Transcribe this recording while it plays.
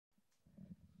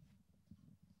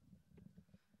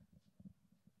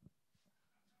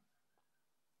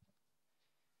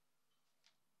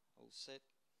Set.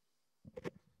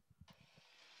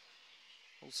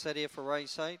 All set here for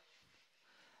race 8.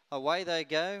 Away they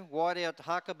go. Wide out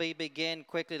Huckabee began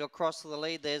quickly to cross to the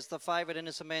lead. There's the favourite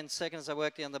Innocent Man second as they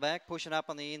work down the back. Pushing up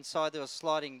on the inside, there was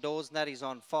Sliding Doors. Natty's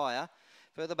on fire.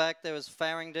 Further back there was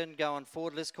Farringdon going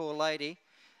forward. Let's Call Lady.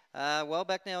 Well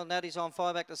back now, Natty's on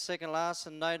fire, back to second last,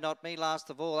 and No Not Me last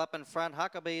of all. Up in front,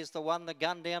 Huckabee is the one, the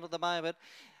gun down at the moment.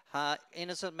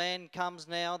 Innocent Man comes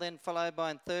now, then followed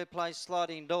by in third place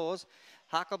Sliding Doors.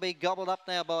 Huckabee gobbled up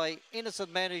now by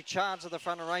Innocent Man, who charged at the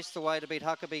front and raced away to beat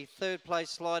Huckabee. Third place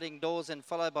Sliding Doors, and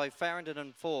followed by Farringdon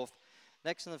in fourth.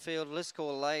 Next in the field, Let's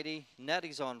Call Lady.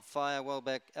 Natty's on fire, well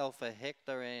back Alpha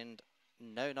Hector and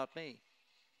No Not Me.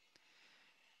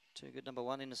 Too good number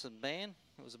one, Innocent Man.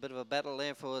 It was a bit of a battle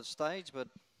there for the stage, but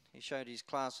he showed his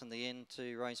class in the end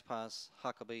to race past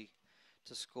Huckabee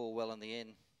to score well in the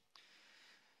end.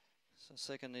 So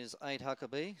second is 8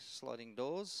 Huckabee, Sliding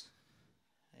Doors,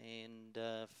 and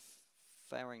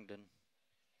Farringdon.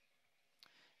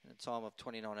 In a time of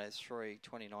 29.03,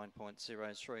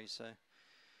 29.03. So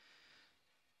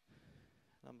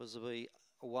numbers will be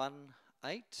 1,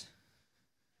 8.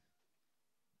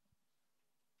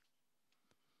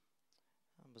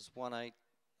 Numbers 1, 8,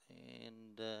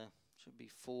 and should be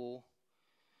 4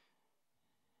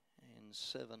 and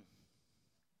 7.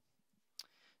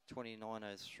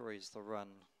 29.03 is the run.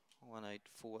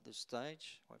 184 at this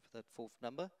stage. Wait for that fourth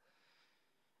number.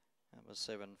 Number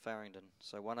 7, Farringdon.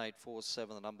 So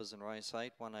 1847, the numbers in race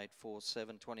 8.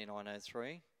 1847,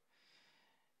 29.03.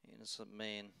 Innocent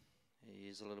Man. He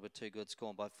is a little bit too good,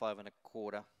 scoring by 5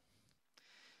 1/4.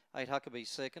 8 Huckabee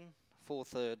second. 4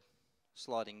 third.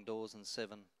 Sliding Doors, and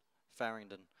 7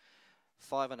 Farringdon.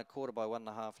 5 1/4 by 1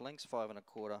 1/2 lengths. 5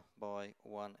 1/4 by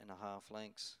 1 1/2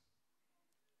 lengths.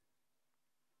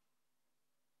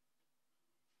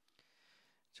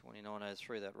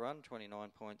 29.03 that run.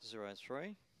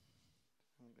 29.03.